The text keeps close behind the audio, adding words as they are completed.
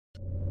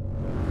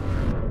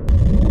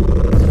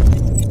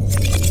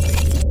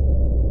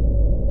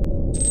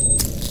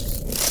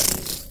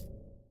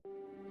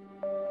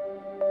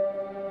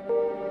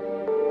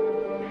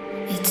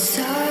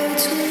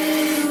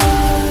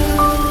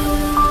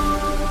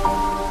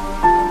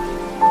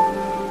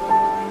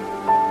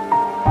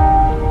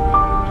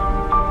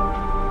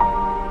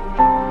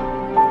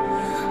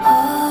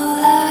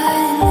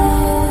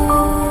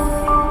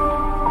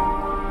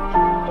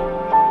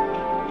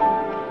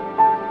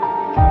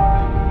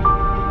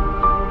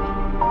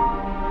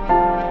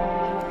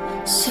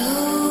So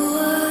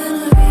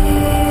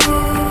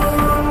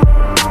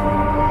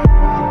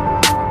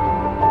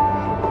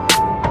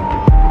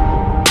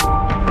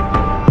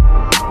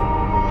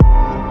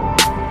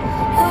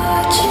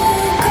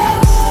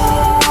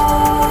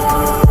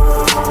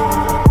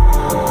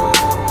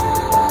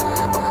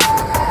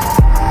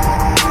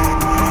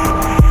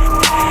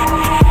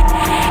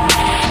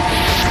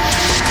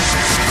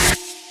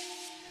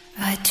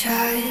I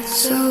tried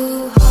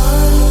so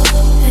hard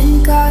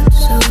and got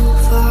so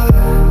far,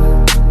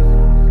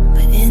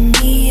 but in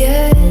the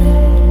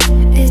end,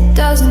 it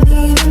doesn't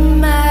even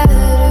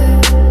matter.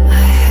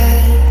 I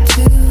had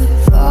to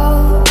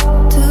fall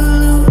to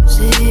lose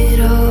it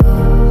all,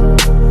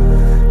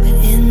 but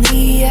in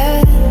the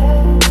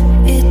end,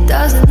 it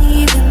doesn't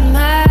even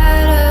matter.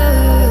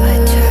 I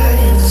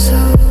tried so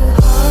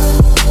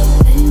hard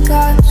and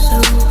got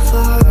so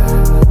far,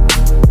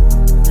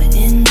 but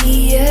in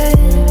the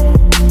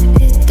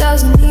end, it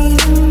doesn't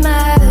even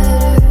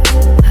matter.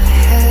 I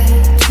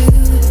had to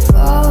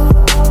fall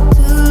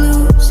to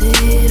lose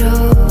it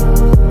all,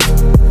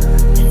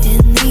 but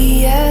in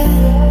the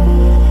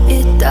end,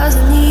 it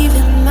doesn't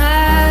even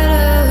matter.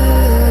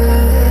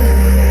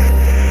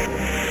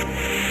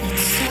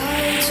 It's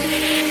hard to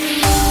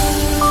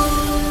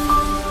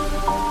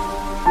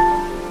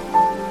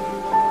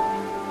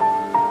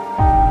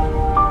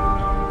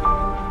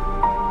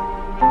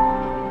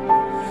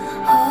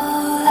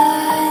all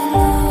I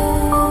know.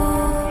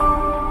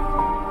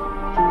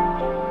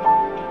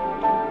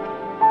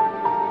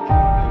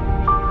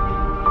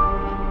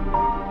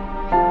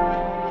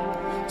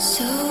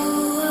 So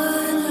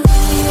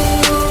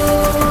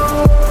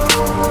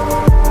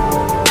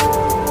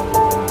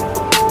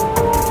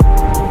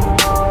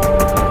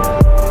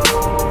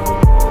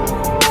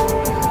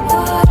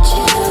watch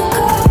you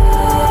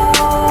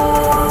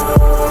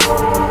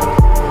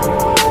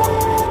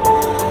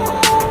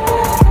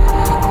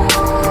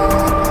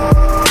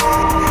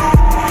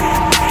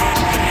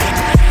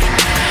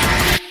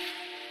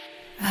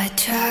I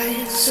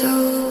tried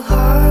so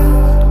hard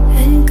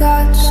and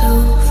got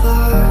so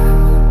far,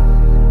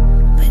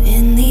 but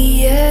in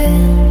the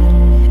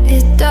end,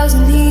 it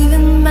doesn't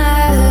even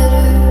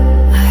matter.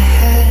 I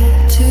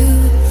had to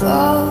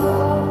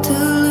fall to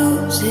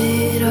lose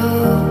it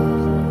all,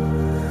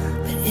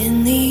 but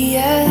in the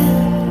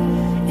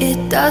end,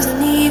 it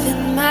doesn't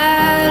even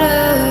matter.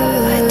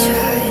 I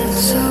tried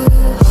so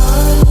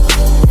hard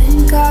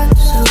and got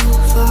so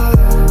far,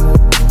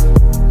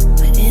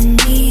 but in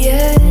the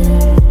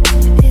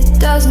end, it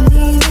doesn't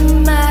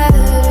even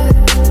matter.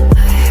 I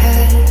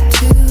had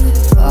to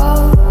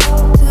fall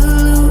to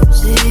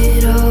lose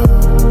it all,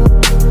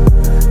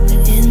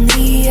 but in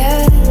the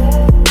end,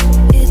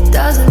 it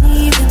doesn't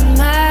even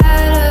matter.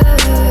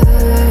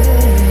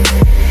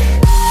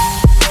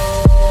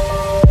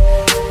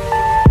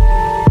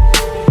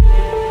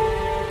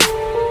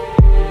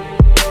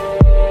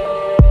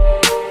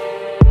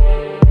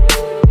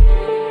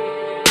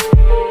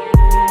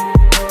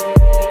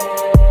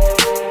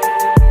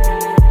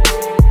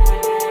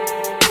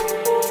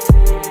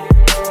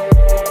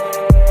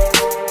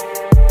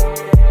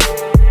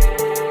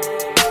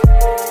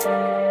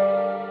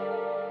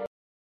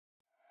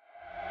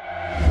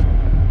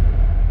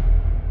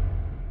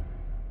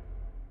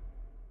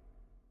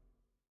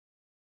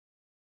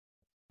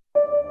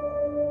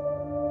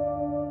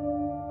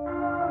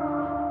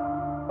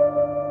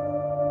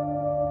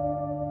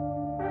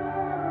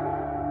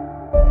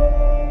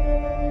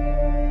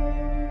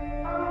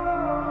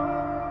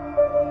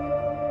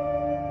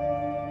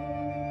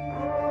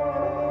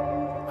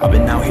 I've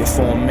been out here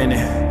for a minute,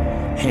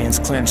 hands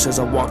clenched as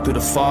I walk through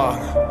the fog.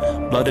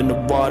 Blood in the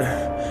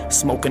water,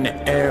 smoke in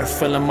the air,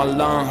 filling my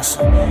lungs.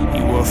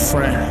 You were a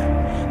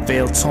friend,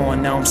 veil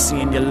torn, now I'm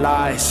seeing your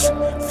lies,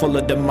 full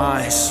of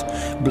demise.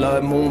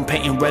 Blood moon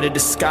painting red of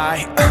the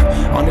sky,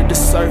 under the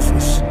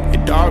surface,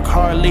 your dark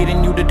heart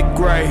leading you to the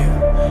grave.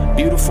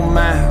 Beautiful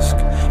mask,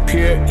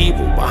 pure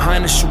evil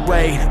behind the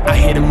charade. I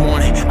hear the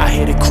mourning, I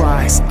hear the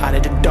cries, out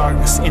of the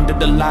darkness, into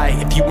the light.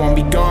 If you want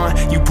me gone,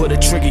 you put a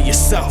trigger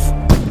yourself.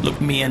 Look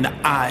me in the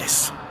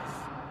eyes.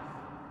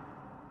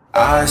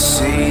 I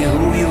see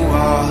who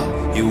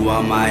you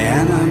are my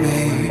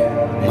enemy,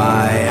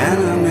 my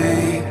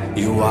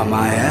enemy, you are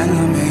my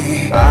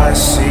enemy. I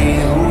see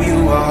who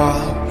you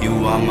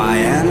are my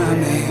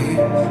enemy,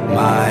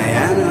 my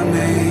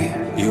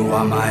enemy, you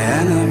are my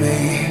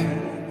enemy.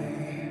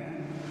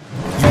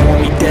 You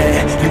want me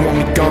dead, you want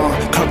me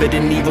gone, covered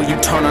in evil, you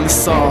turn on the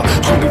saw.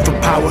 Hungry for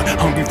power,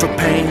 hungry for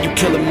pain, you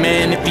kill a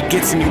man if he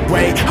gets in your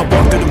way. I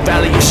walk through the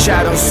valley of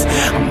shadows,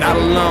 I'm not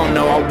alone,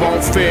 no I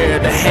won't fear.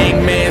 The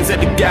hangman's at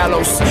the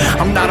gallows,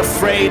 I'm not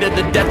afraid of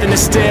the death in the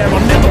stare.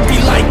 I'll never be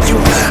like you,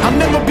 I'll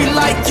never be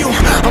like you.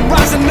 I'm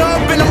rising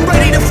up and I'm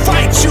ready to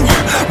fight you,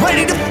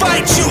 ready to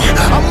fight you.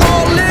 I'm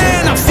all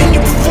in, I've seen you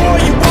before,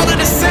 you all are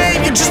the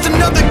same. You're just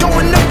another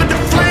going up in the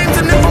flames.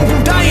 And if I'm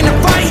gonna die in a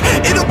fight,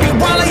 it'll be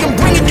while I am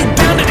bringing you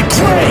down to the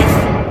grave.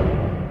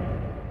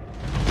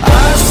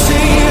 I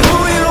see who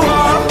you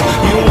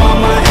are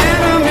my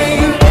enemy,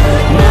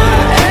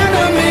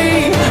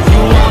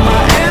 you are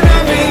my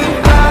enemy.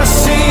 I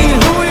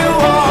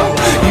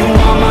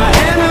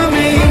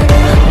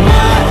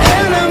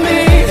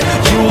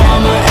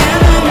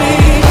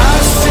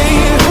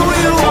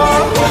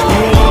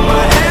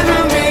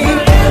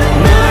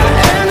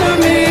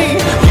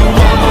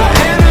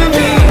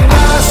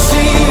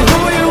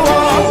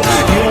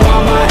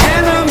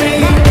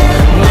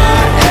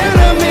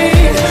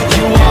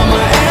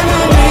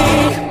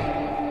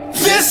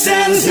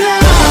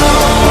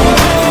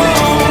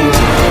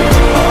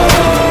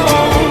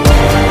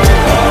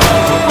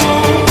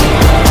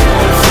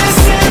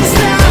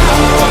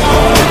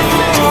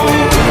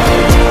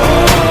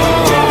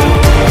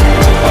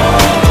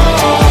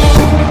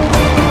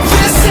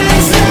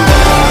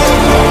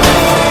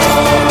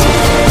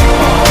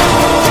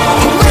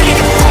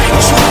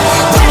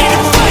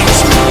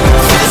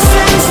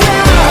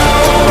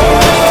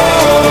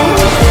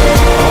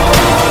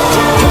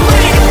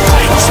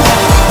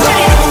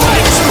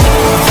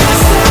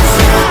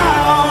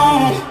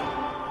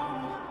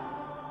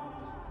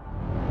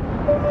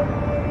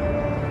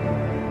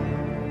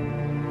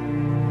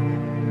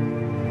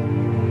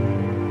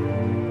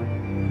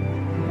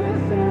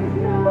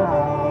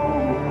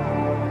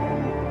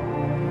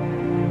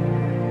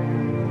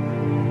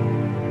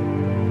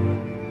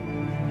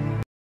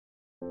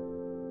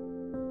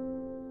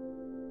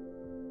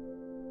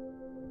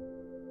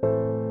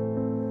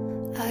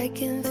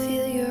can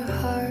feel your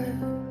heart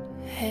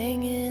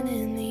hanging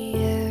in the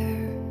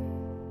air.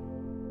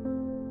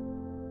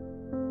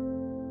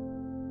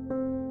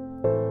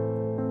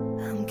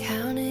 I'm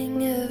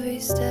counting every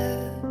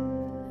step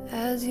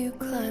as you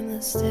climb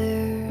the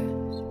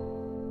stairs.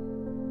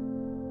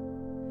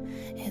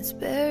 It's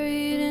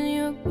buried in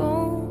your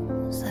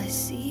bones, I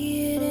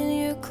see it in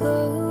your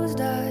closed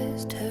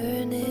eyes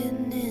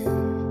turning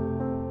in.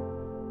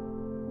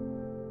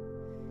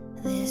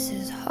 This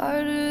is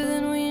harder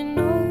than we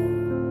know.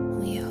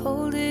 We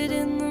hold it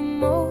in the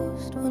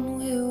most when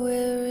we're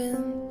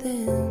wearing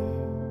thin.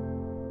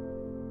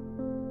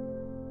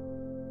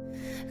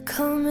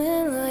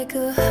 Coming like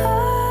a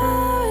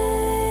hurricane,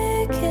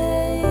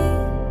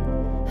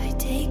 I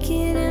take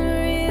it in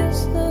real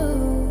slow.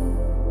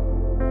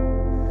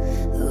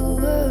 The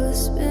world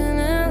is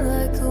spinning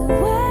like a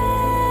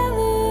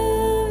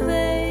weather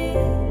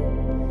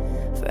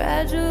vane,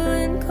 fragile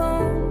and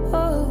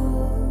composed.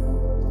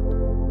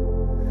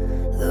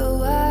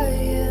 Though I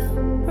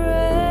am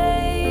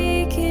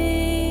breaking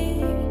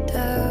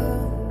down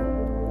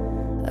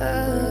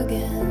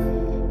again,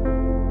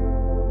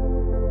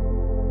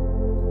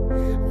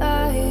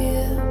 I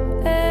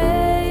am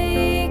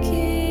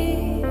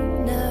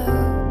aching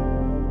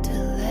now to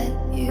let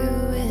you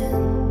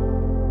in.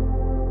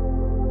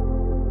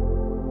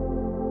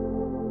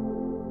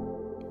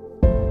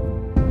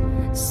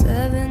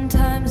 7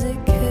 times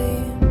it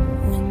came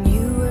when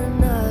you were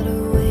not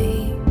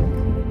awake.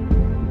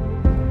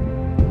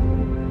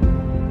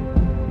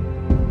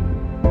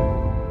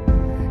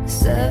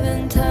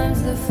 7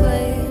 times the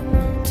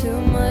flame, too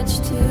much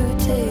to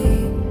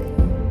take.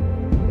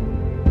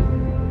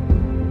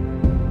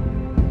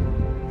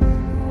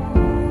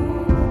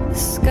 The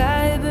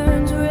sky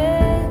burns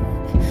red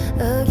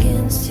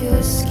against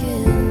your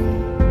skin.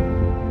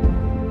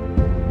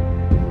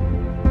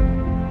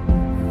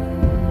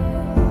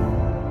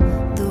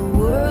 The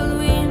world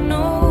we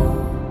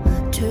know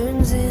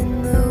turns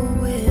in the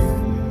wind.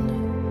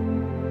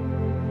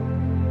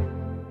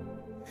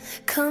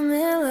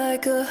 Coming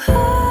like a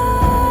hurricane,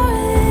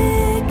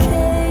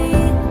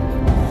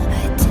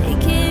 I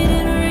take it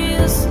in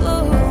real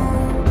slow.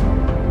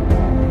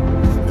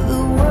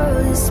 The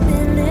world is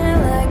spinning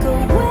like a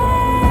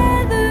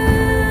weather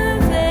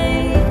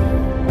vane,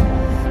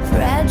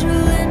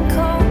 fragile and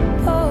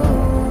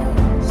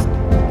composed.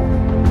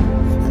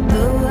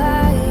 Though I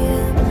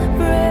am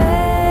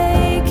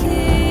breaking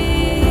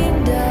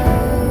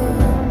down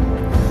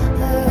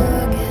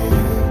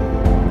again,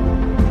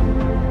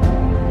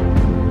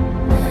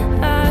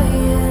 I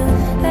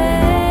am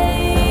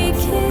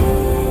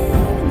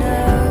aching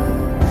now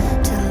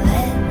to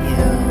let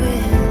you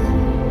in.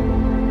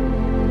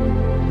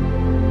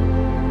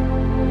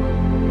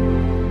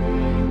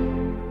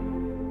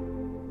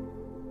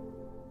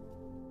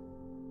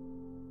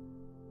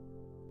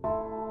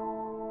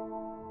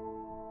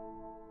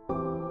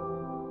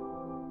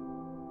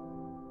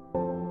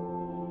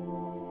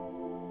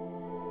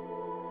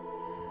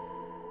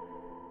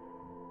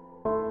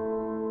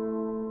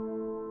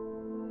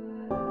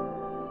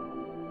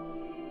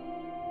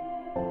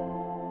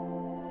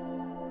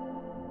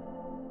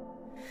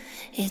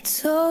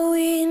 It's all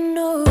we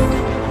know,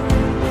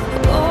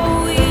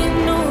 all we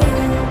know,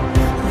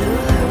 the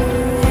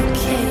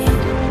hurricane.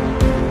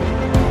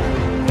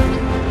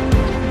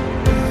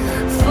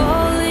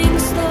 Falling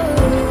slow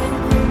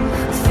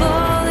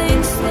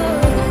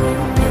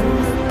in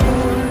the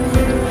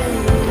pouring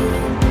rain.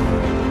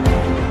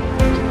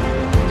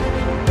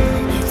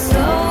 It's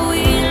all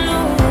we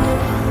know,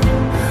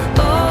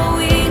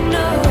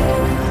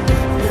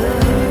 the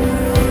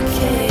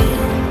hurricane.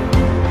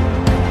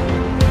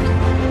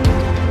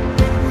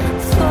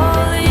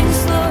 Falling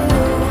slow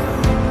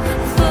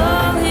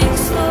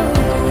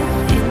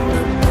in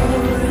the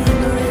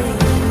pouring rain.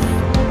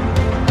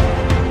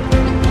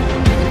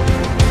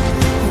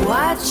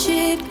 Watch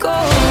it go,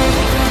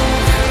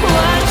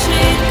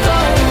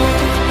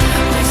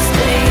 we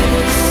stay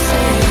the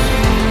same.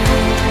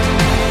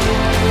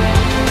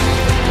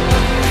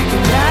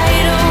 And I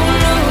don't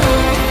know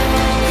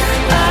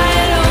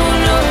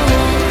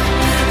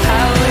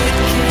how it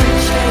can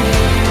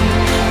change.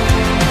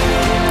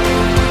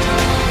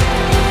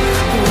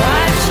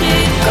 Watch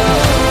it go,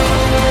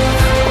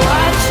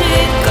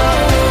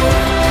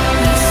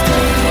 we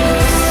stay the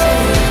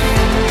same.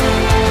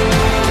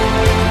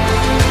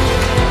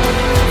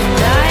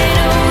 And I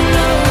don't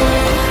know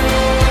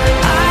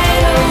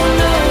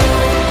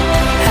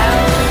how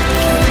it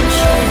can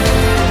change.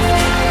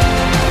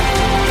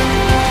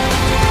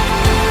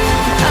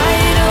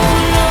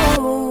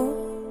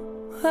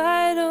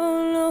 I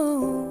don't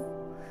know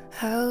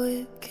how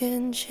it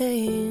can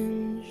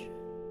change.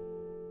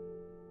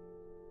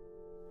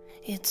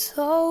 It's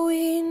all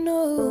we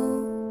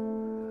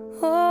know,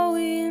 the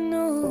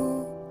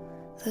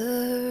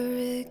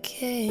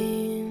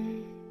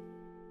hurricane.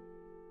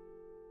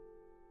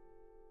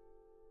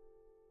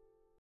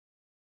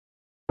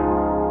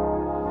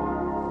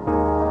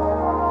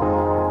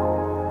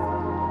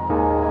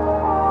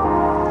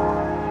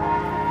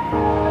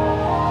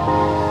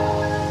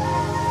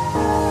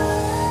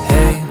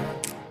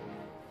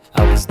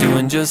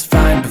 just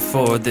fine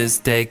before this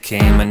day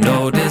came. I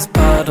noticed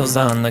puddles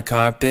on the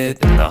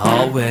carpet in the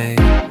hallway.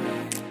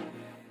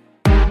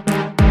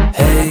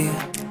 Hey,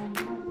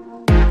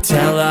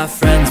 tell our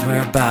friends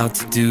we're about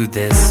to do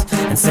this,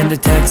 and send a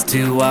text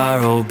to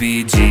our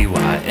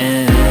OBGYN.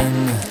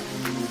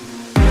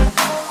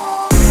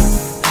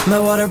 My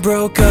water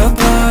broke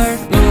apart.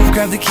 Move,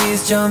 grab the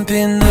keys, jump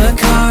in the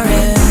car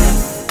and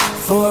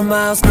 4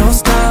 miles, no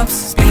stops.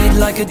 Speed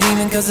like a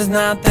demon cause it's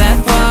not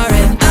that far.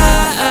 And I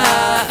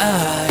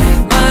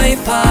might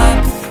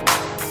pop.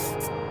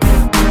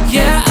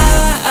 Yeah,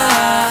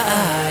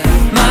 I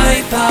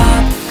might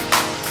pop.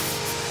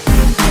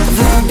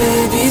 The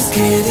baby's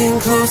getting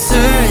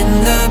closer in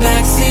the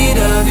backseat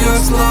of your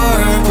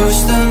Explorer. Push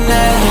the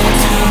metal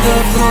to the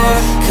floor,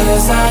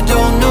 cause I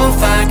don't know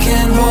if I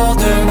can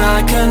hold her.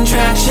 My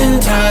contraction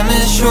time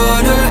is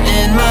shorter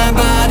and my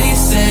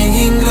body's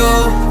saying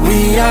go.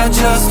 We are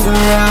just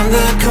around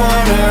the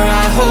corner.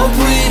 I hope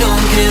we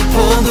don't get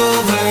pulled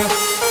over.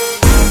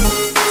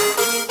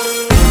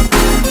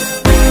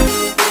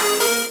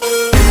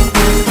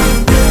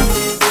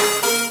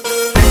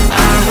 I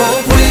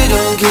hope we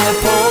don't get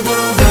pulled over.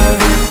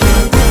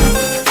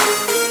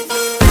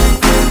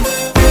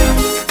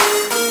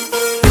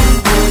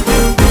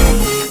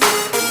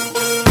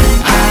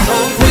 I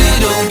hope we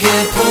don't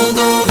get pulled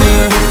over.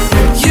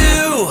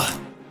 You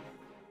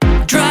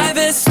drive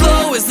as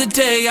slow as the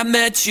day I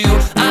met you.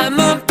 I'm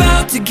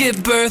about to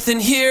give birth in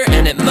here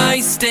and it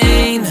might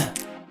stain.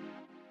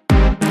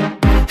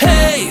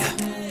 Hey,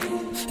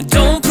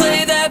 don't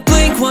play that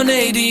Blink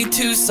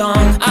 182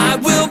 song. I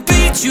will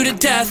beat you to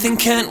death in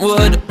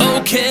Kentwood,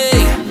 okay?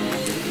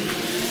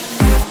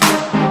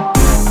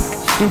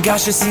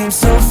 Gosh, it seems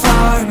so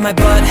far. My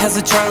butt has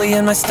a Charlie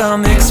and my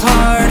stomach's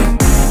hard,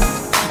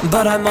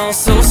 but I'm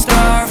also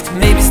starved.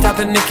 Maybe stop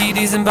at Mickey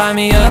D's and buy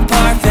me a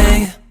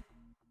parfait.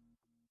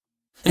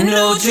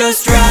 No,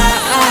 just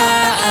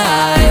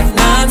drive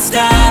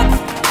non-stop,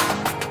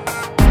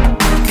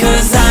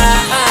 cause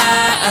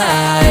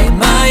I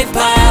might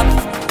pop.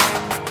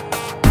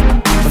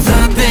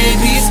 The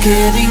baby's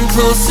getting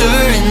closer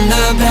in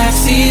the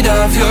backseat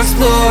of your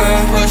Explorer.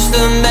 Push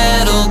the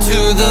metal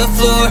to the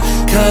floor,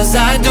 cause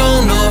I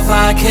don't know if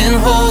I can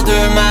hold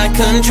her. My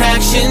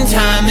contraction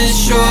time is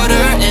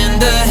shorter and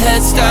the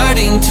head's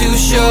starting to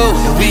show.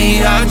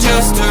 We are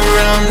just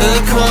around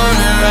the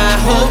corner. I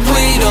hope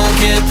we don't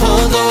get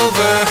pulled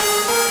over.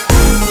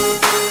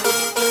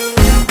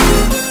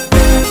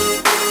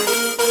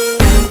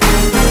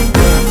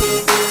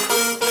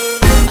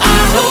 I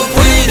hope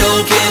we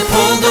don't get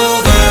pulled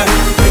over.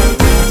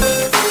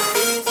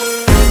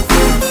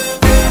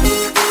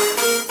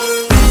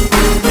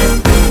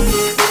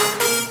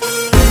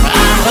 I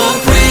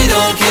hope we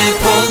don't get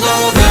pulled over. I hope we don't get pulled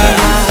over. I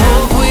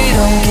hope we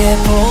don't get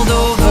pulled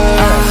over. I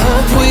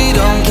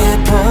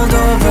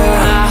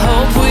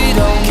hope we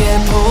don't get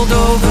pulled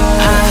over. I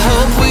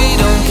hope we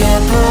don't get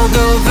pulled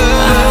over. I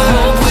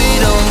hope we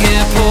don't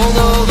get pulled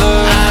over.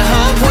 I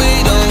hope we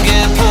don't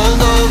get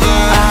pulled over.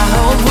 I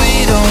hope we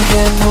don't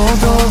get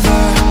pulled over.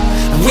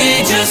 We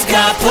just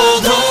got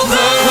pulled over.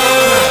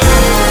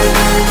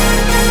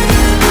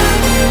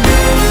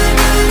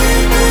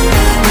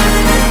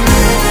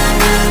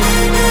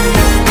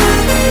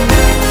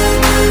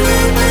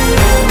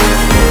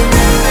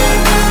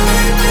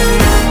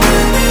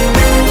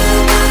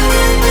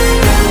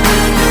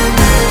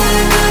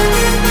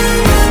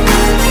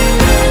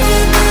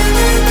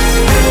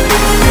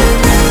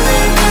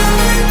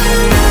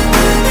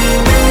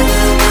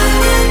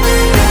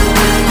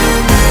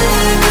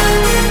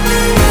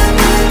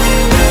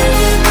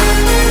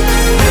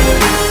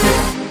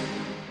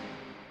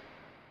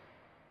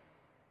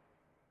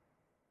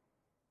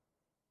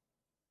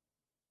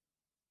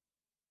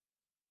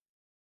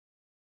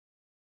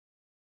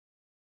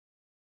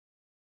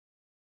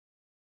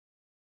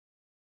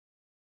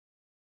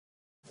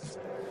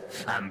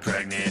 I'm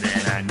pregnant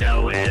and I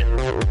know it.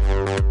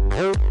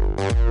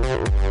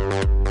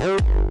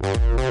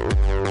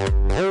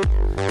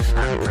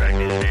 I'm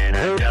pregnant and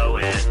I know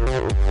it.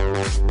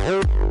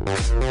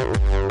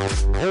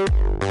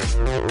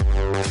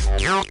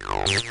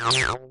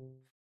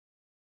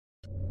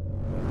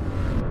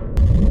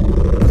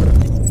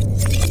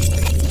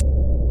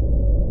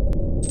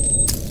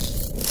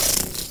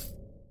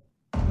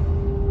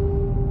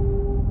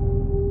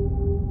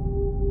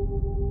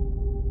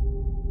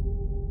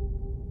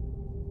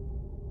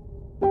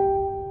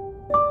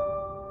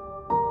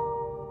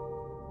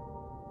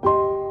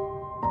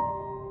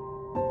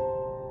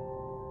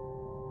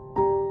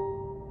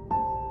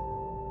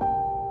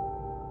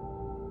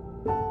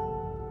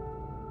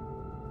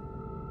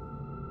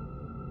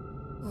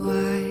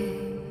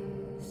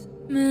 Wise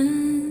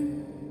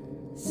men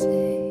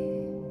say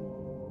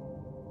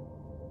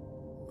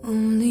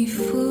only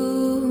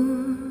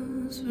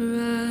fools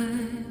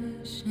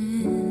rush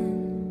in,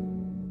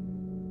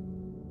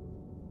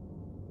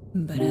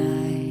 but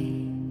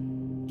I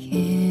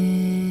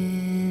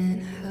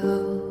can't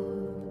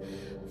help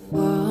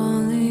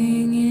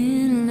falling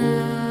in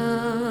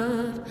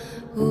love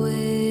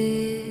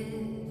with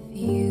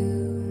you.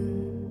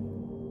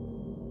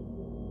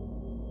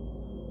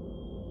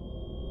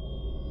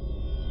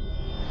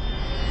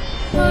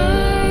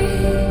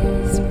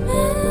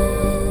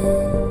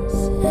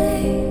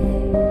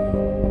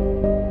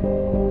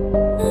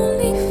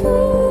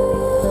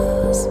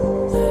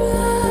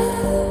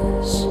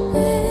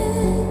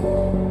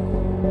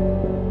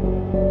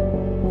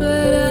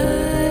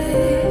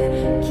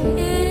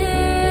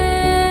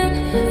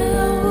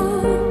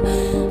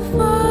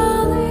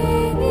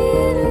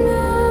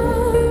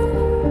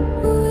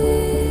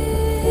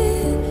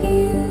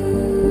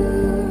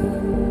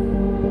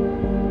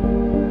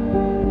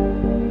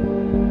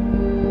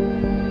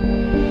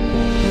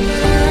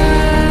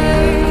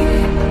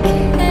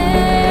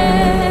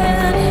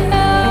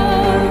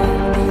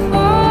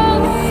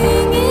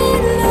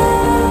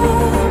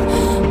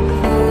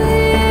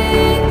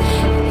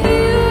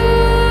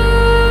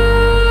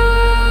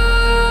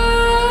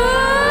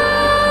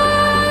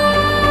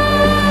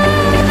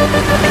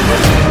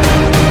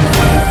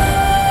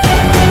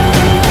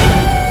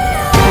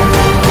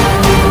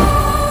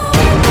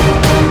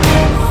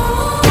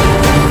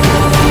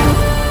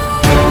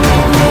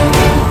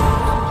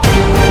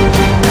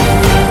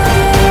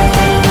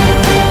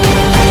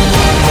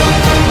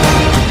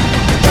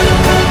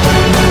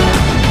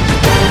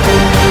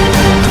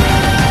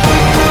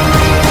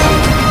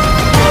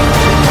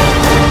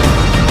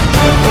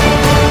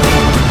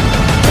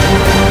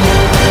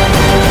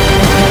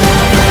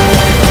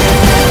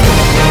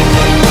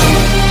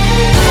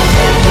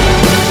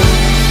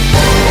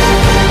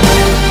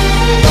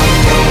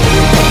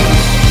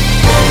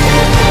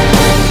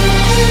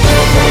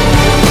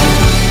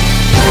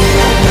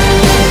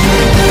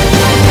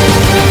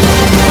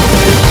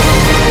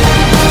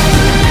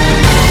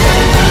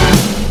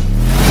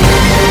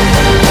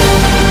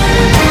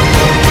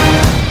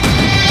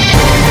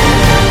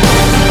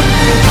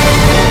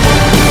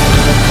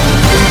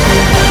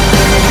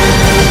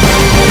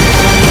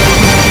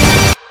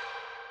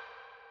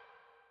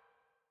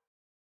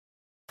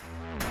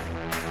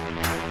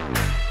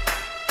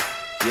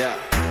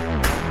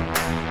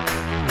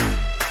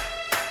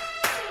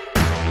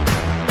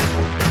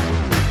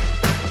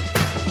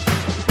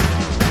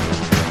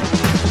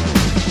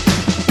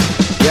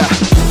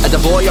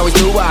 boy, always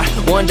knew I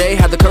one day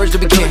had the courage to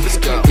be king.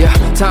 Yeah,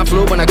 time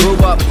flew when I grew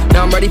up.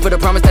 Now I'm ready for the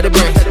promise that it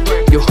brings.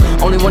 You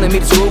only wanted me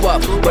to screw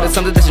up, but it's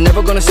something that you're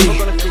never gonna see.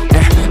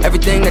 And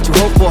everything that you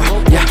hope for,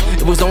 yeah,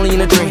 it was only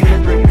in a dream.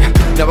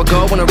 Now I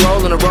go on a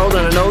roll,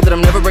 and I know that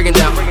I'm never breaking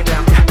down.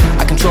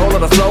 I control all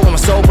the flow on my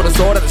soul, put a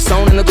sword at the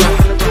stone in the ground.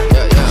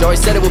 She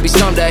always said it would be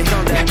someday,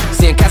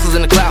 seeing castles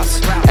in the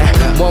clouds.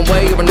 One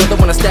way or another,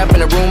 when I step in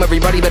the room,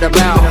 everybody better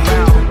bow.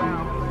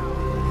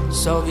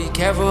 So be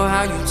careful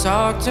how you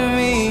talk to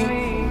me,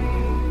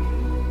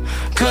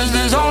 'cause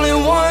there's only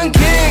one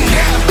king,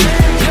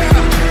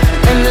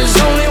 and there's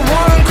only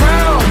one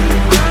crown,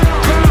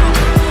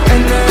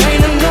 and there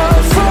ain't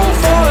enough room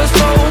for us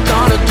both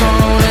on the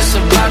throne. It's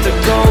about to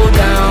go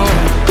down,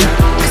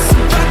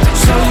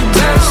 so you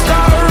better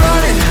start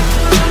running.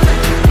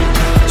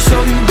 So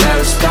you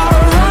better start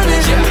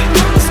running.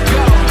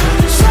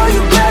 So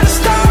you better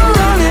start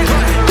running,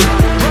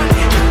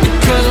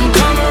 because I'm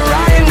coming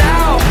right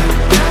now.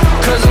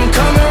 'Cause I'm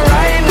coming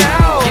right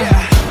now.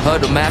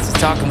 Huddle masters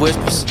talking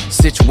whispers,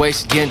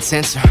 situation getting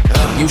tenser.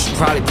 You should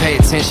probably pay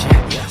attention.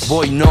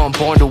 Boy, you know I'm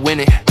born to win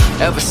it.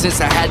 Ever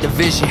since I had the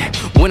vision,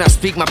 when I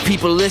speak, my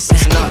people listen.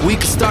 We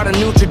can start a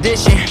new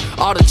tradition.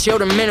 All the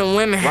children, men and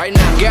women, right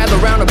now, gather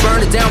around to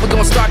burn it down. We're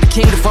gonna start the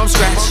kingdom from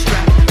scratch.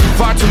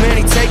 Far too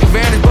many take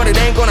advantage, but it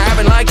ain't gonna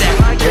happen like that.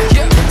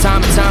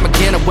 Time and time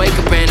again, I wake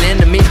up and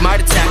enemies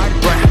might attack.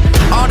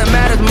 All that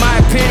matters, in my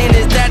opinion,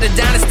 is that the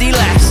dynasty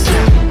lasts.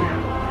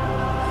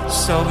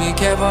 So be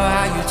careful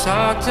how you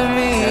talk to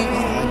me,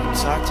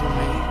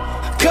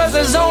 'cause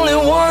there's only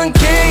one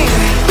king,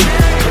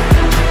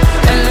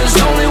 and there's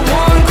only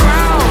one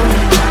crown,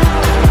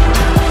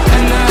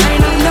 and there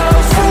ain't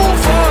enough room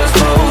for us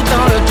both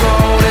on the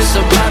throne. It's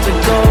about to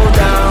go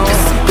down,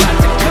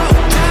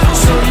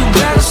 so you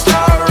better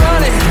start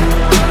running.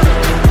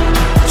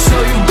 So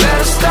you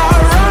better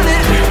start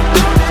running.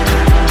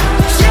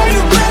 So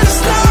you better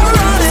start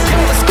running,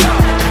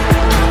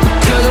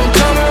 'cause I'm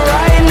coming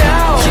right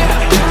now.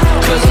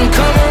 'Cause I'm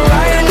coming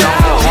right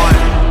now. One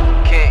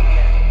king,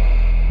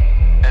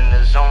 and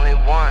there's only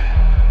one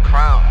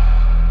crown,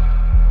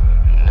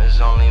 and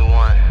there's only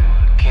one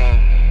king,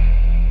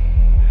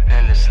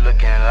 and it's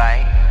looking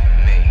like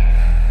me.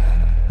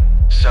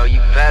 So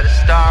you better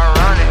start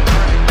running.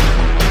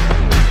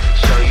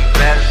 So you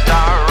better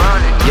start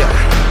running. Yeah,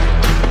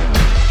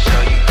 So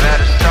you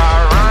better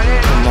start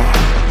running. come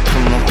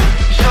on.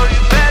 So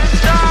you better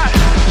start.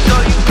 So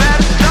you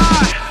better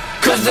start.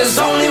 'Cause there's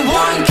only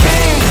one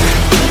king,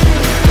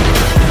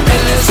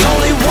 and there's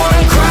only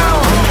one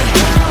crown,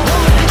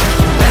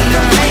 and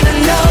there ain't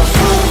enough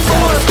room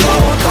for us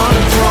both on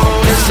the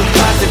throne. It's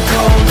about to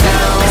go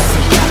down,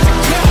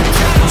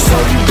 so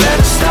you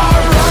better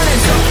start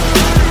running.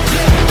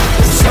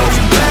 So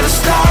you better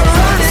start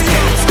running.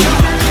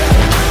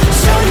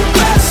 So you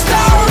better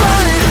start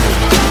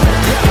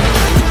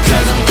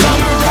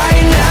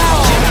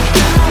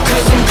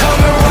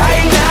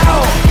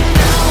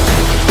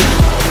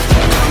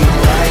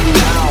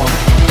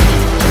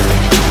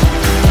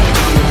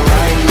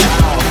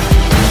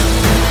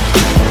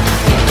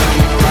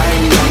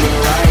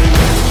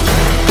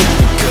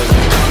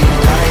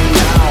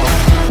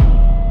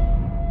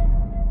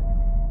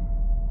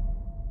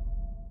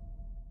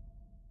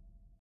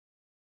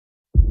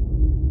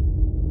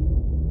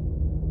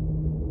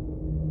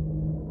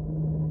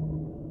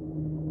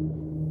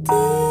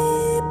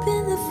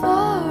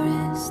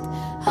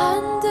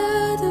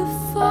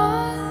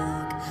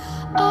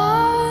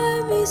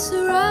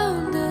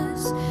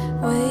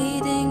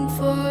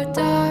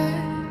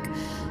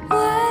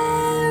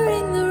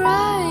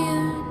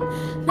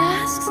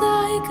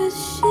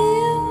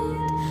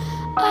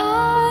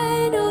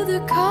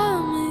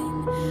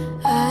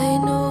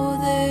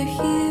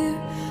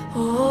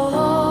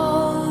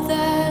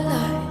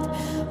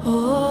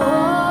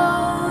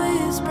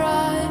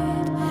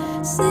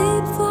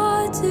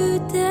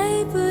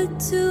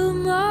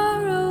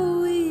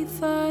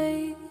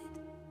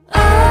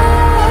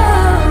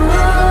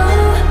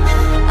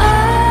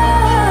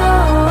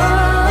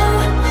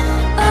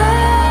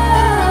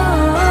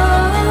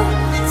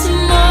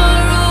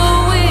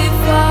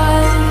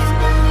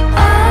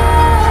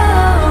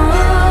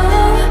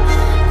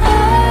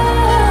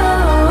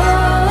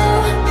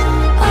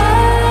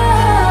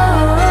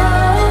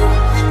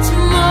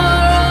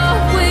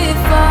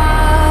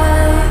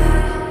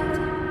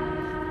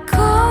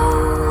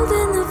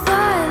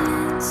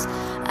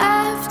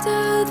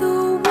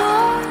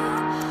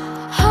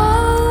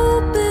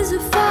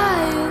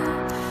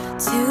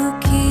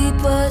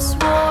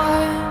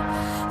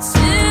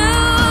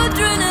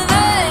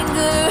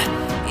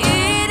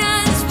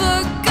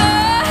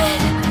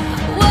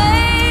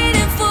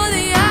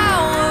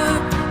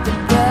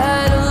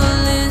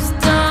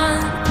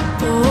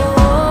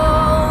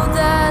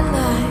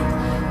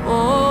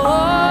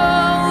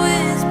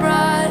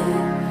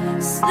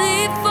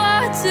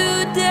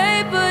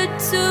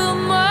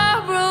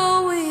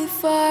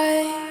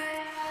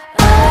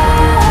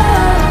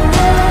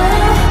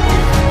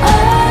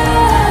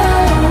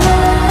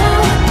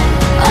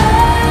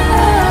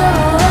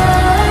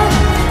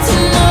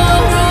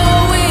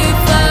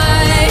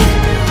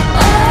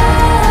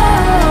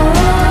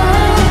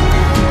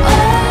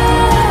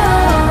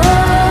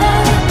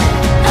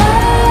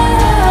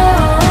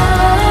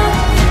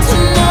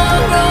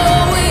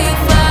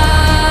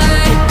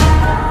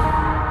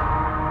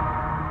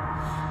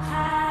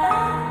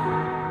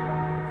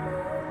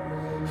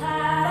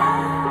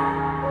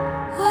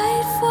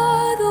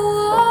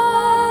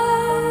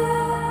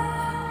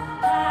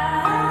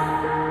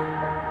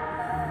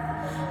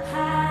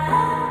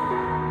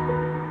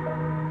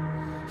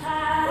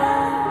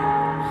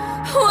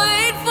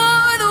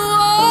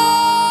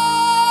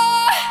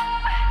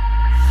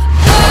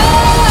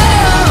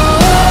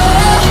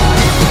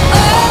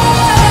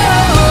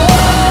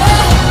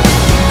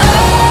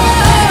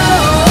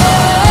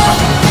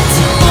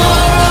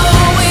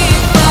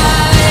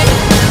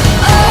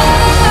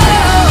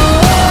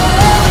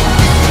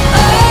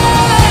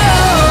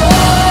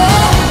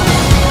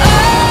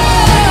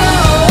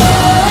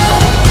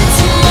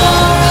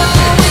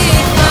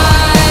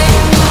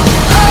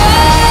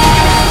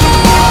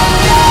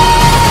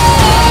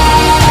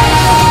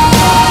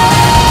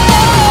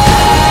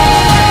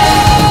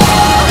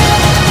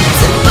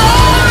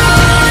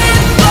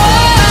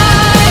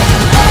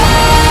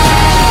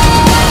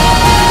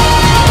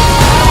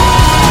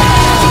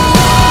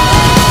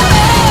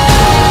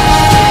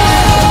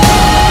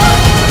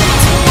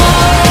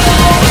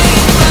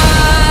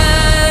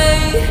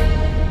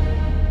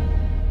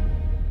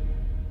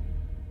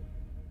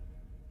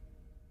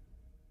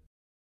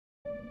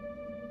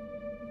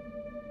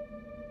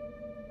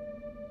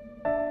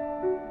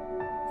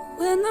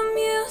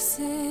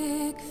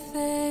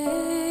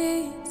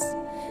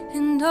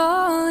and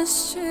all is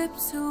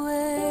stripped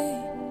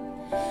away,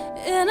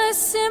 and I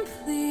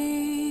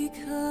simply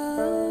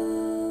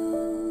come,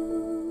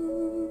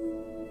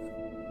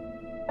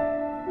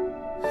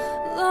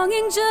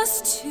 longing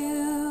just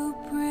to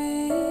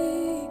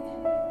bring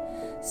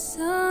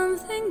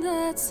something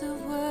that's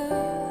of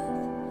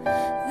worth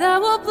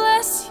that will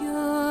bless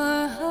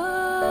your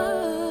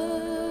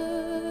heart.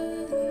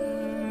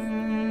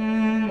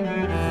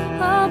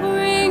 I'll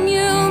bring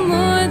you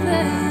more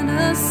than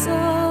a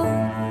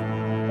song,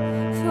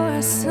 for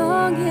a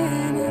song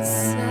in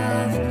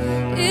itself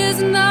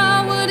is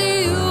not what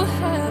you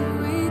have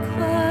required.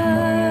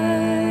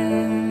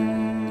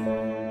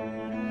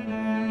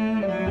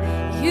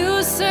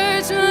 You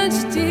search much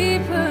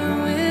deeper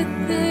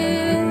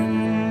within,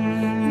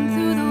 and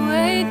through the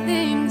way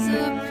things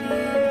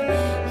appear,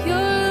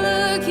 you're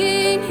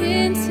looking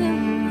into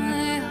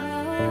my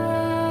heart.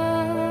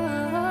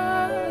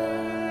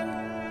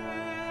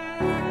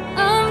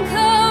 I'm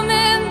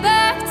coming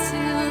back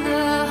to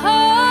the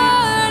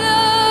heart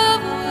of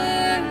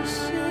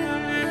worship,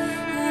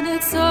 and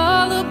it's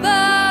all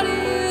about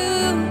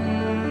you.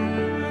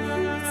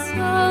 It's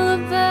all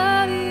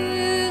about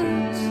you,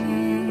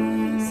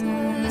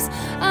 Jesus.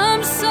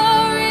 I'm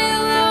sorry,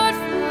 Lord,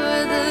 for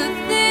the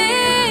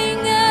thing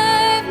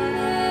I've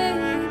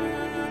made,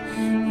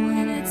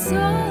 when it's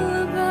all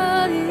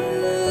about you.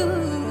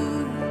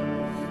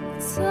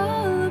 It's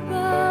all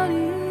about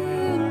you,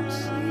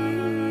 Jesus.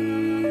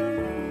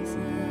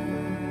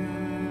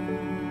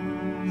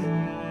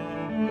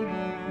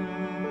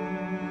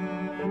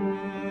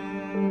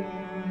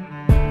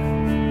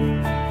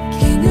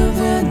 King of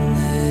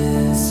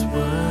endless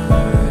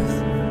worth,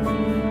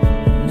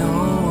 no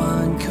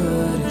one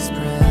could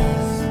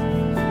express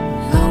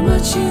how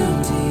much you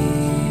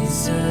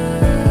deserve.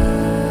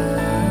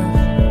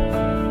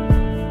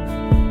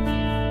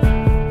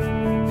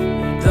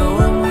 Though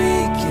I'm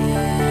weak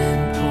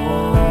and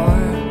poor,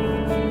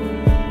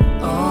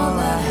 all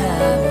I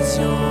have is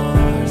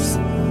yours,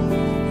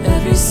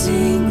 every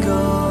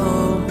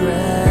single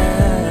breath.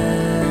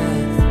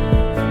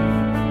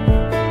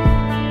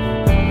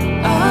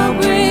 I'll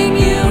bring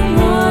you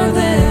more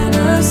than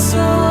a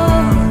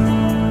song,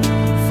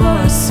 for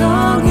a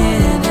song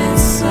in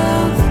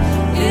itself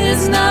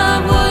is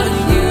not what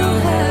you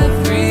have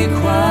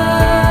required.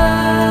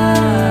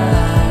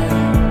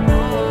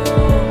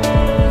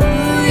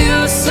 You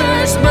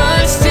search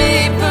much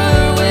deeper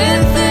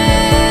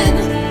within,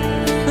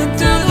 and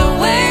through the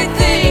way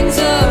things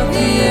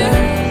appear,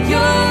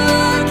 you're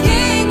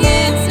looking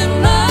into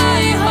my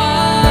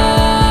heart.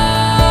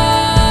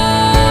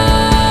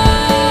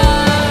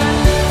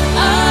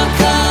 I'm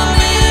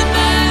coming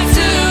back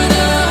to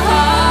the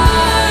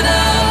heart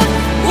of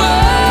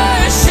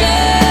worship,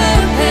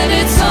 and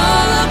it's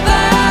all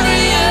about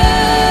you.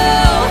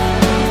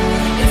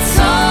 It's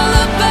all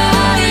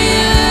about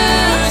you,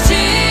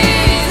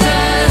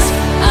 Jesus.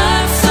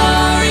 I'm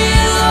sorry,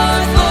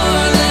 Lord, for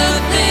the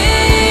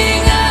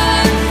thing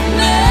I've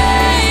made,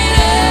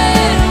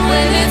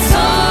 when it's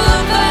all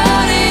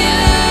about you,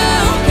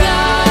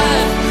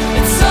 God.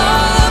 It's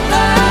all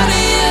about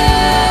you,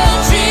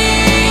 Jesus.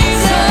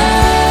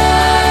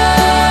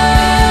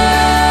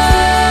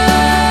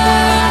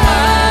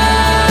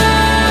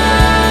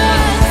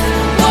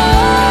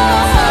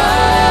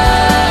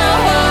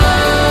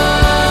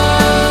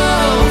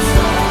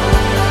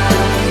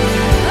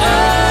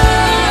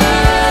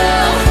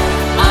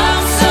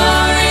 I'm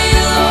sorry,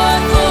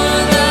 Lord, for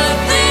the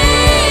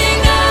thing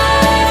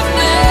I've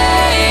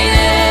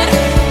made,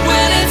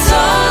 when it's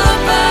all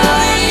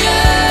about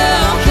you,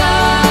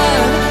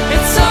 God.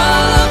 It's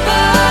all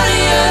about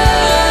you.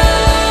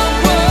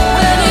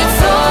 When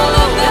it's all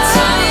about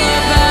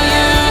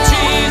you,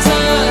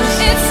 Jesus.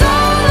 It's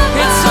all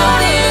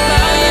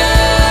about you.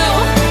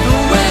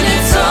 When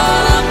it's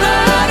all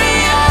about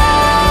you.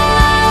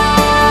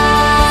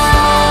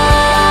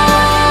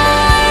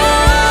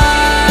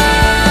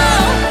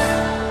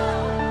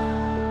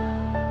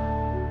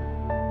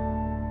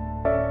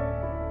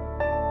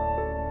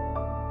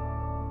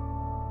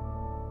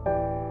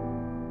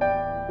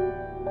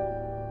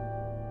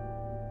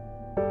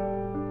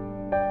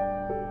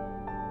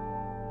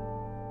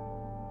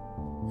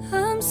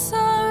 I'm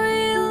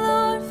sorry,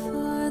 Lord,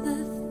 for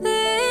the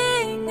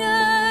thing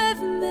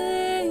I've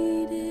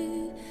made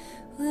it,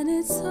 when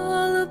it's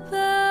all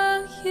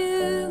about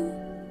you.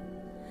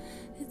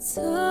 It's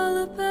all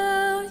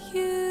about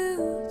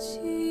you,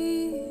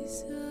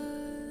 Jesus.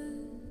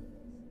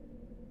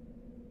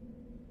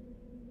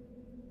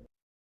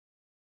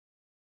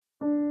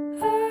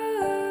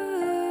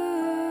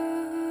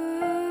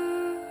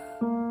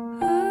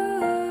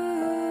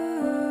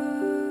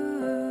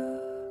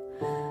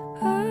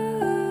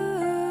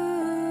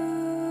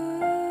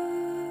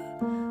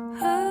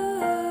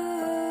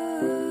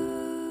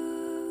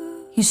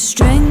 You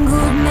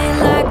strangled me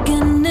like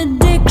an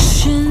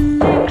addiction.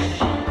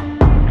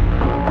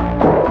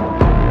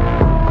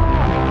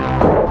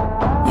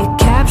 You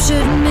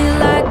captured me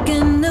like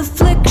an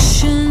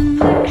affliction.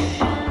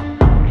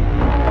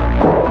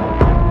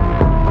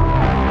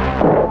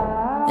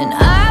 And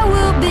I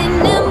will be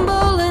nimble.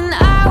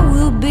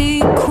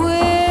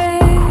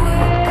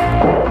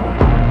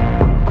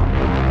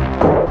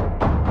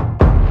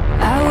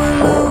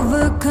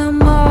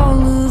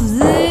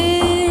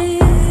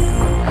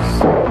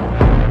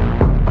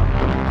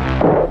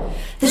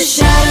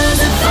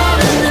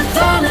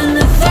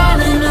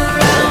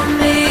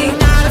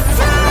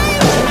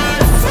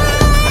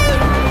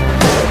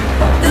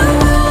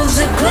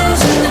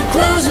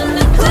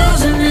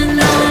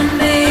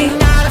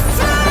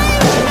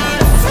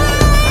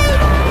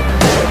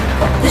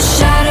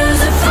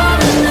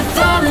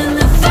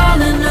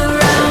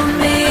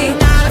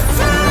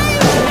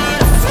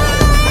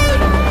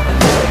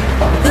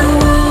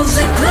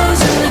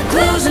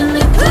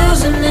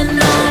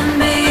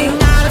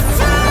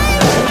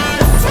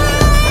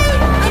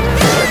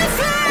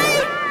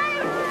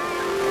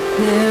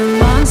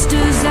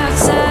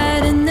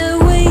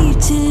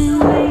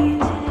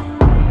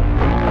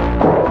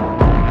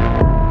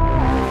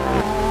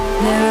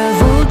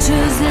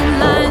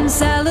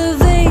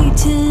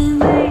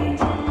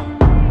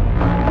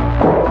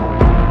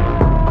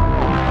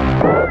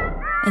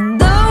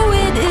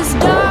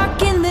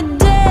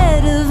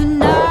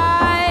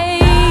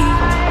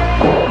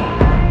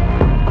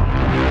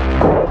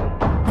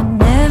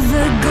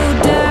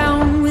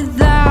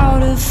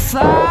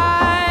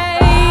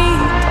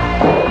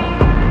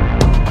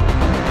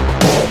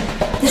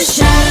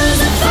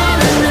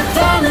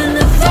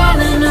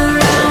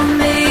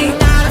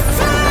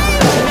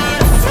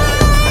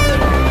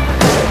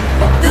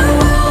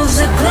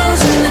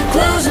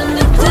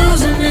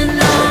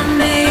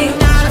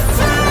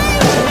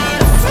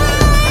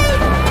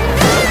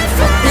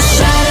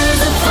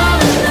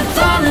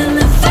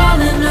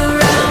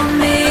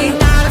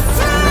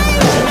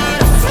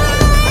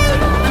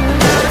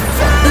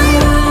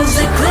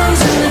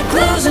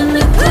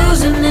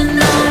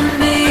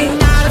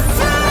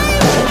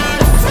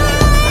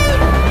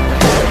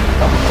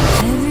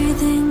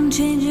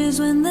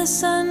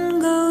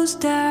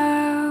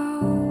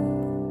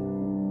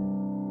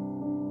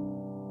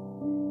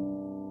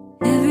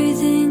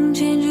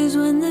 changes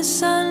when the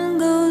sun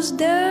goes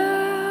down.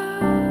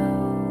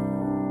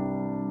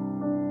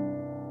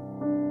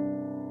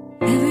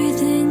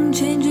 Everything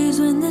changes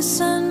when the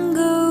sun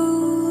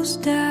goes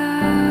down.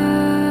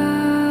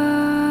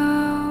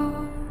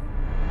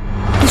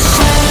 The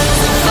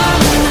shadows are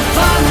falling, they're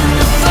falling,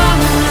 they're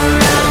falling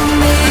around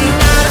me.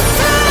 Not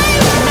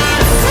afraid,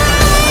 not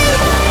afraid.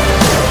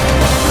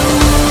 The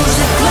walls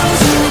are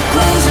closing, they're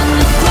closing,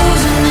 they're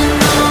closing in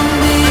on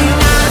me.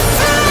 Not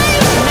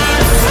afraid, not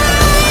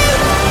afraid.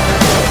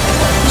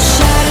 The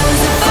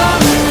shadows are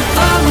falling, they're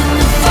falling,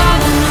 they're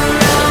falling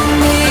around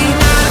me.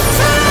 Not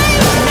afraid,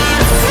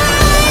 not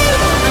afraid.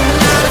 I'm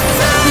not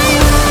afraid.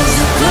 The walls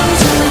are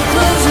closing, they're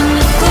closing,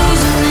 they're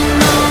closing in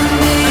on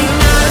me.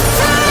 Not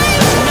afraid,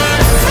 not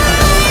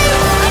afraid.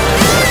 I'm not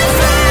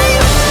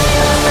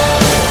afraid.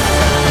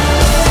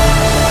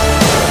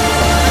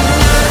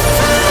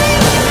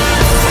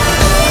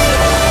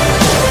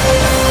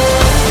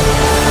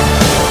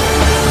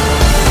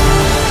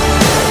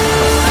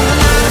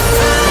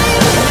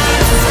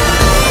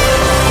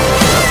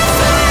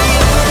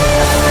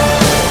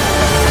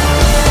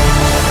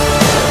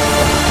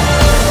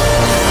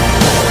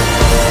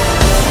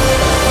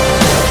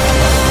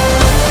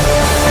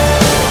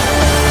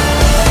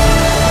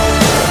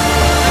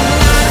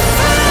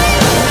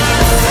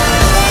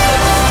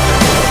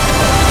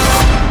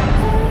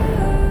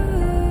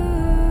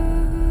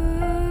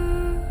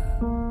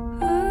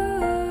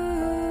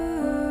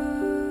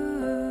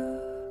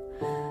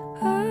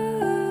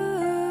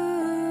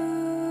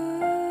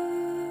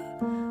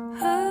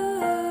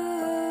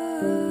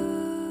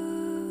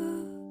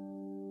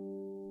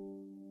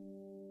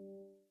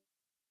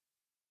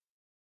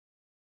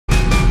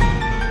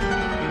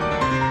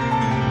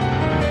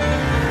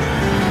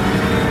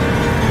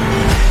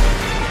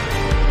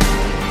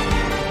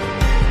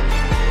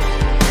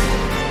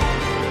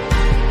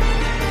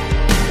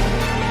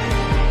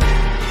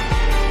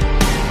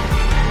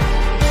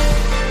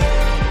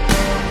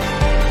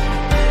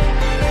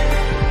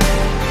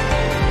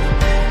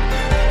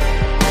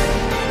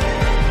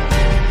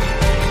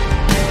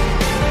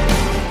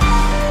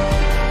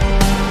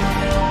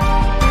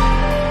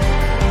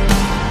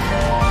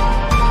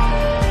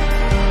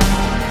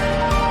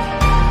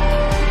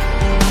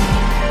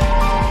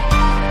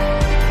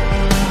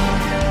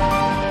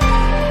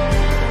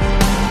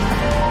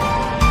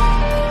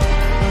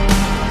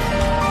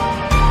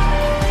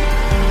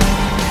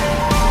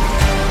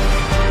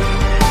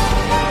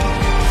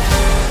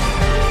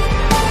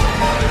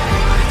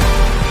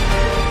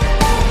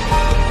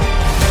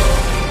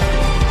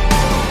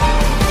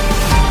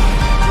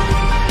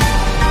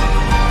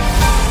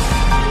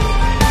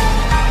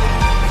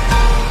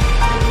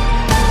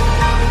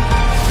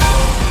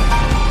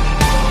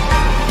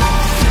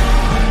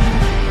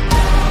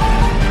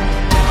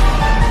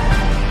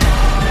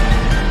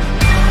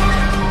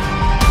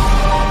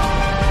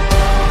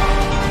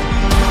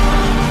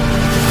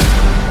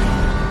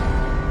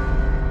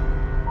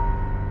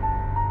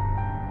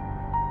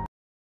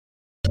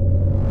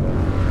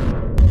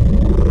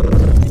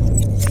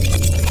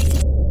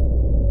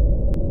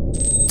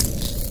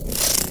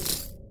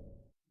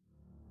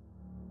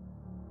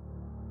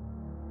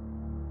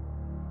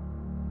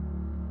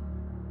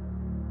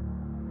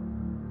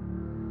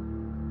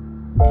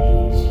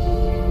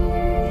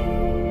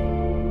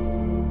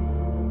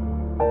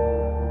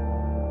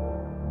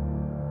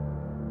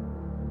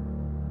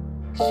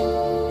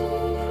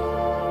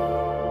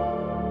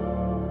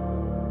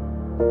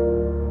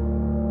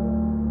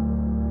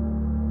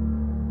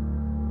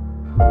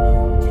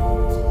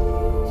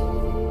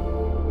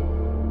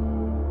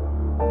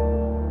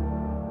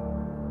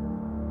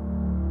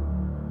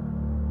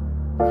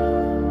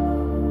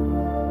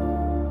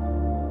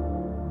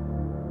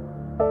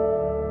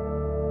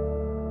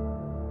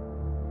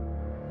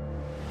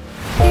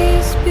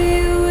 Peace be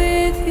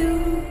with you,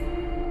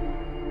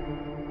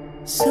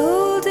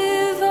 so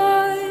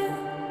divine.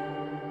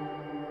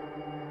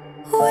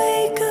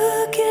 Wake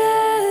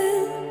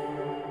again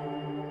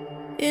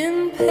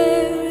in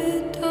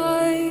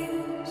paradise.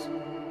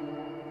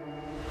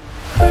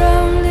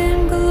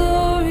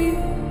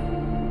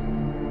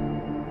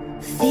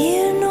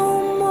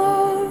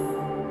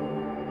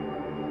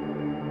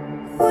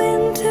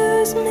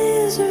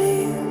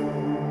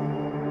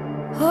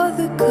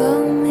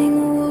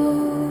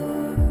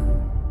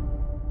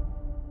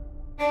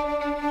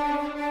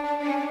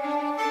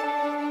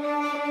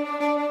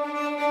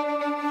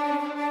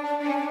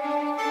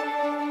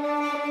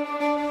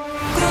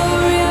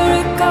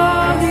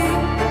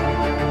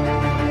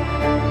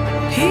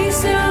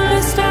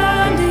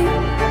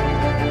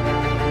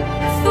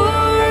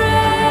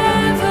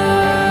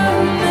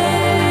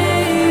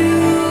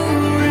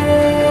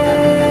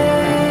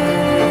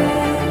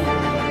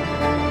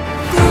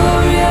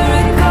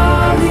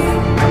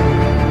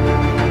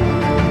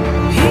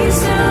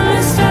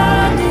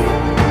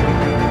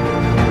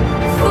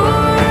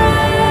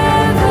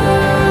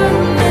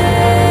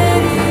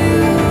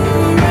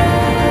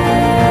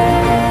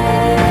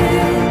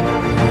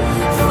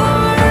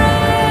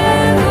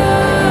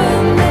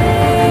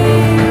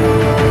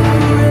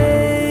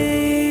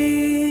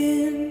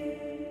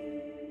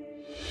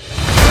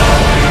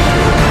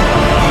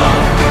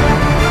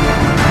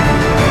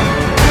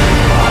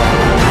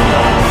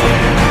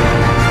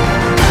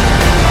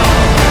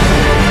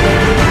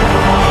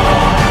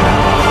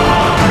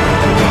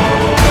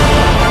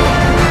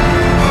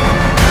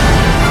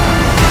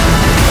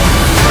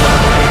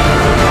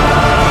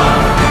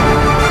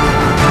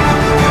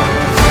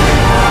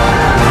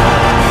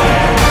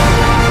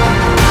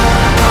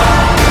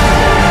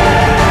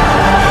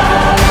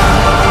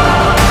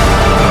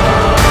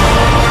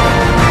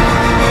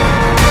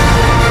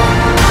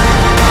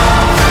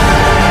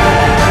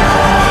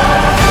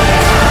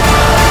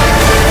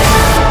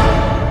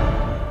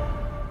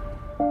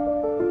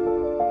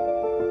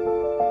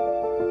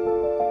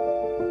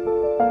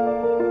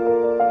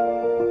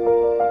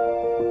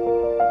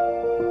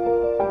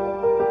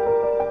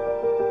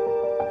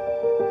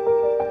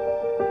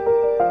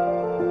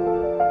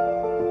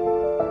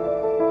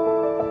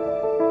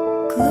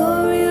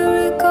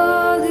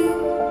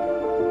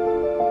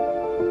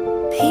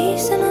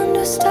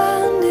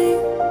 understanding.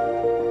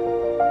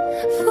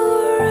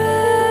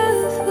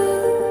 Forever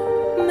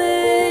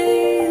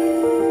may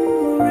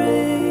you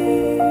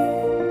reign.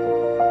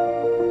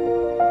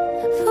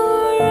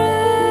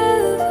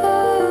 Forever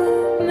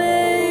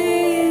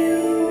may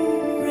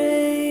you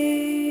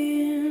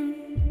reign.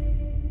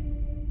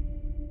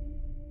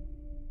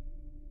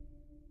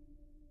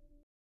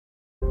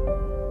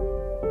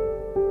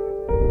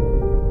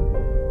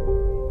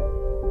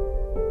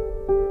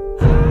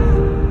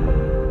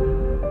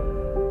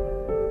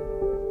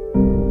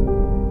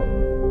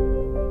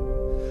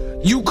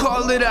 You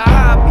call it a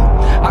hobby,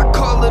 I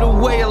call it a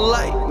way of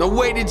life. No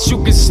way that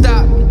you can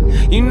stop me.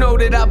 You know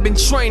that I've been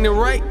training,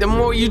 right? The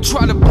more you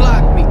try to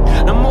block me,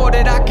 the more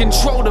that I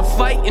control the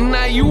fight. And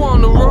now you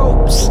on the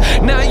ropes,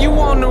 now you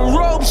on the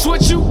ropes.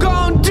 What you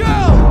gon' do?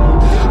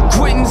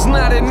 Quitting's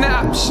not an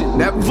option.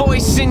 That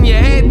voice in your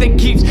head that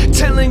keeps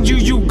telling you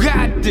you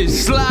got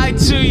this lied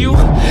to you,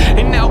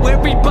 and now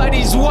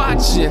everybody's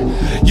watching.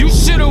 You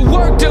should've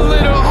worked a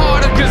little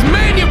harder, cause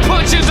man, your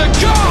punches are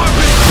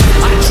garbage.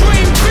 I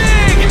dream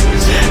big,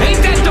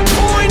 ain't that the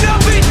point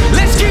of it?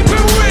 Let's keep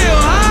it real,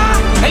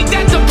 huh? Ain't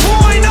that the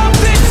point of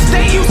this?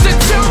 They used to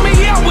tell me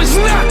I was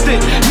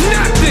nothing,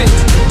 nothing.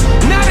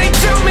 Now they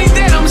tell me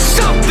that I'm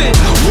something.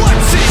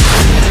 What's it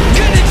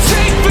gonna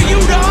take for you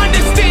to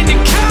understand the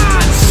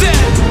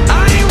concept?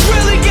 I ain't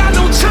really got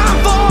no time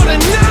for all the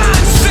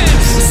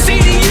nonsense. See,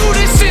 to you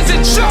this is a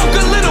joke,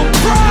 a little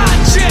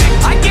project.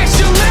 I guess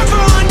you'll never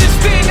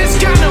understand this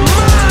kind of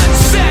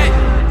mindset.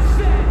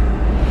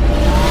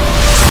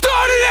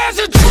 Started as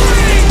a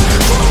dream,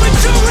 grew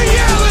into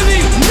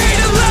reality.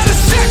 Made a lot of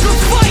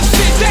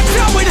sacrifices, that's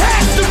how it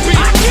has to be.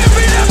 I give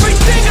it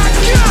everything I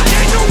got,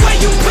 ain't no way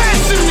you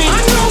passing me. I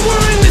know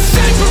we're in the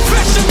same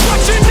profession, but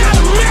you're not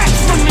a match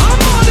for me.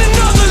 I'm on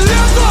another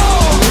level,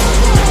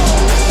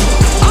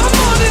 I'm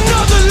on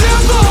another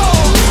level.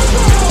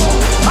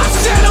 I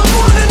said I'm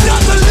on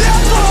another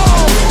level,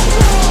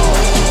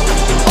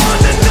 on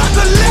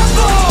another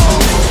level.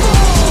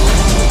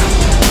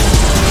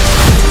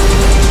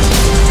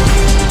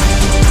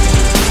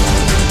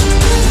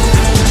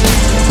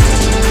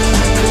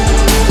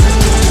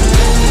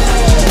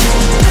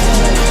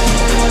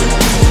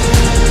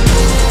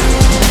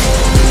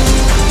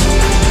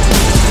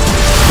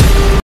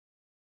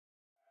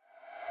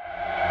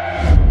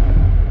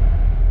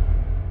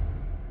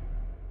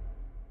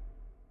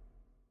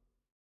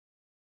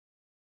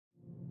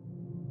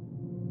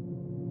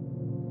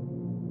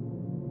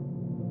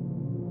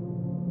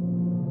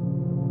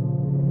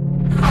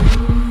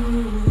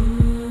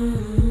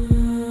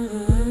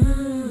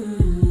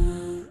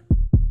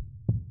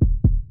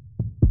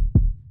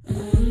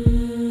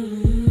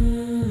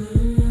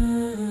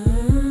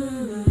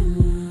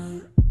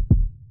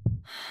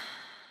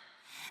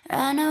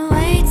 Run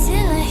away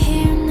till I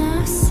hear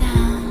no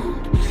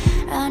sound.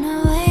 Run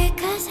away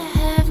 'cause I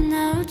have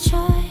no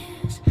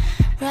choice.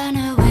 Run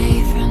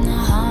away from the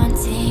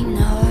haunting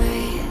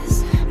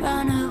noise.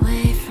 Run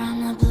away from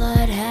the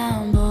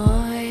bloodhound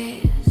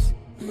boys.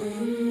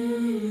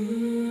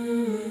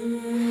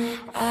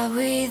 Are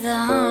we the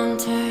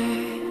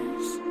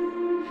hunters?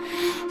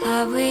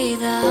 Are we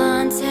the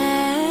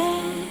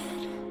hunted?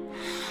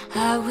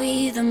 Are we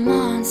the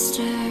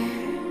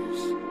monsters?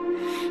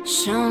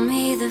 Show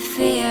me the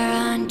fear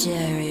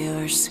under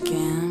your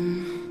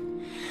skin.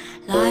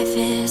 Life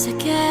is a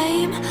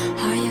game,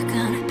 are you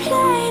gonna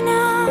play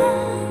now?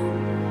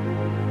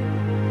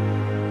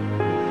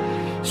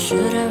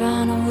 Should I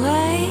run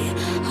away,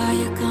 are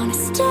you gonna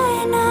stay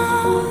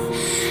now?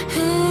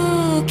 Who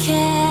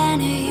can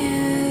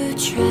you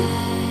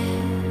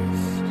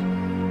trust?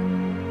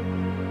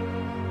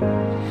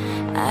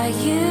 Are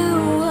you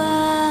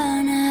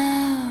one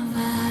of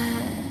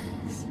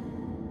us?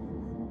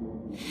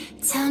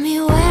 Tell me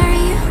where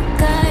you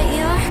got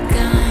your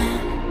gun.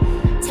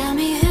 Tell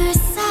me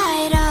whose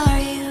side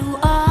are you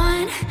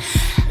on?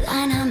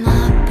 Line 'em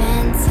up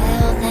and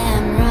tell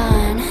them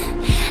run.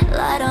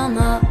 Light 'em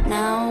up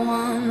now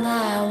one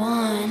by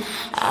one.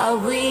 Are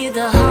we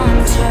the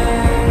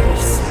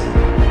hunters?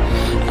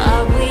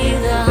 Are we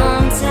the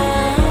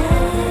hunted?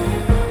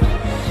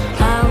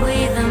 Are we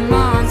the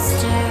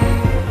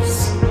monsters?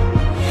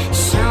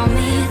 Show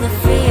me the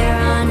fear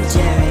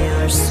under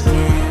your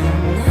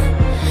skin.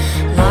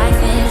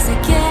 Life is a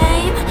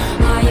game,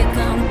 are you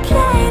gonna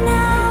play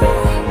now?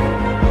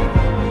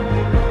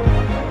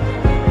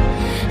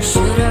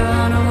 Should I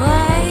run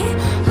away,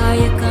 are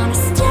you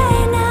gonna stay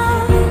now?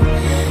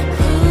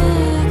 Who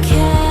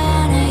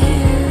can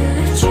you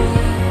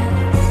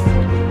trust?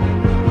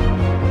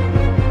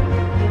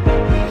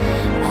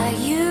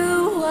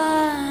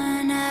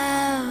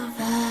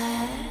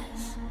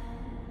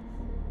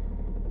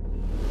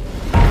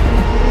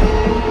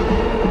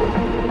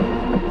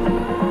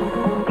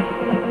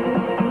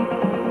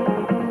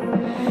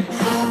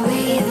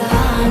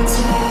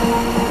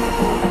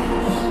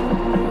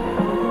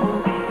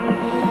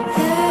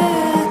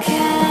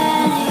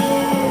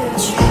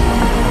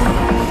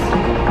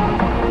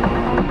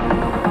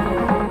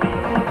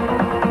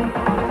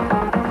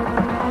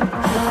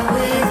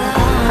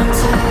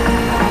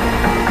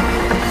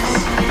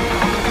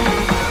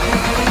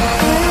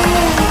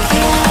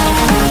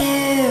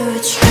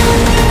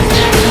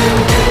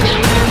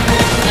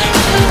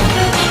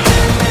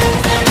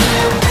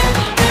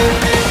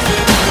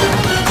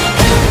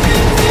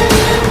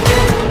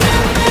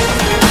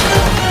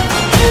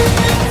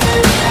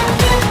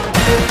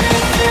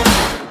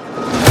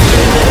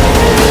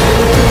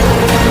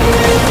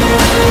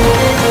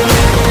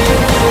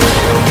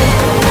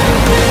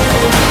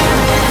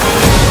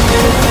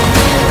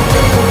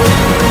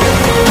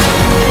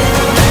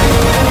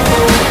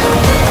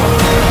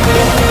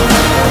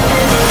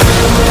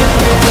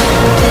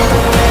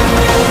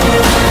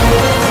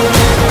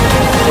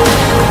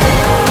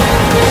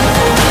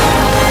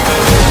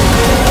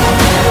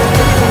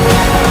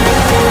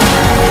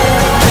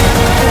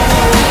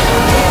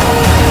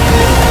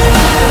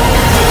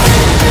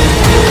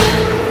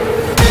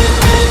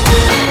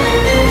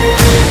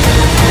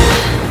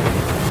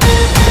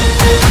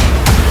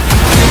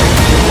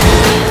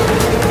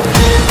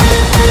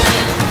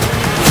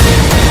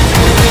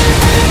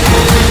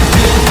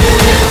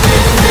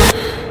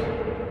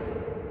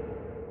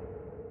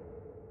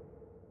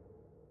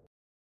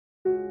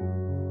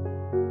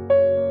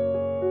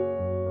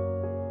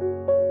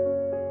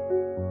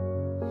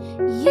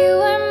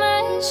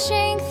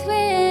 strength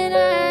when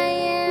I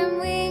am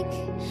weak.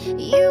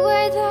 You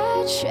are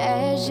the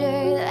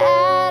treasure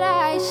that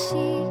I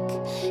seek.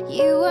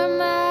 You are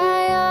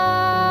my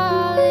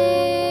all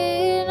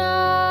in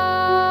all.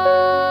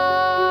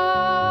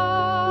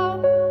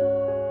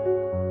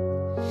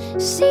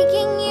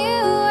 Seeking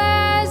you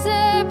as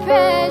a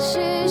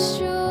precious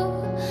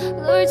jewel,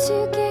 Lord,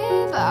 to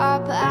give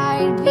up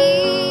I'd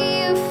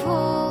be a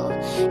fool.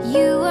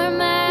 You are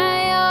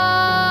my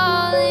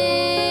all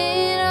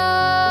in all.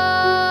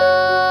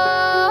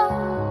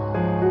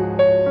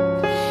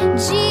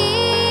 Jesus,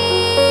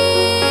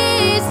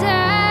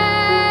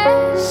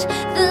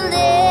 the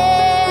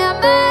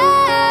Lamb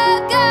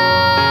of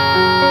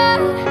God,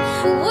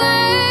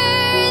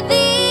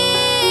 worthy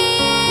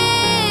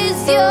is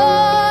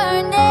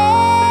your name.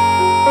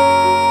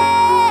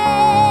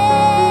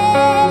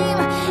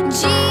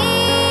 Jesus,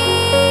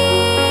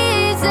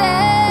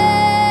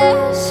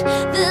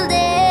 the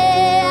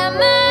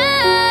Lamb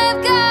of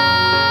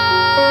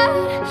God,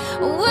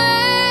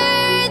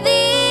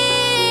 worthy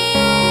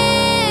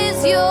is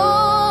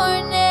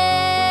your name.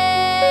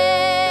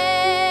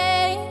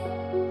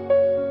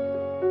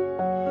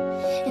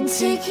 And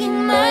taking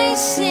my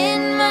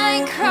sin,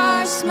 my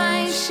cross,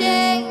 my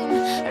shame,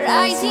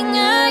 rising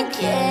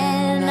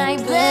again, I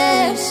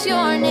bless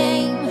your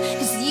name,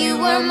 'cause you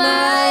are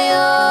my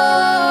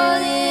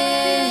all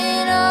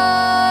in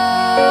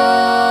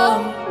all.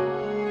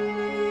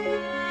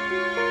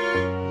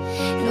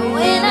 And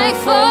when I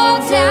fall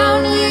down,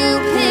 you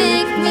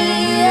pick me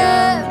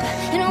up,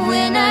 and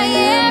when I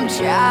am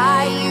dry,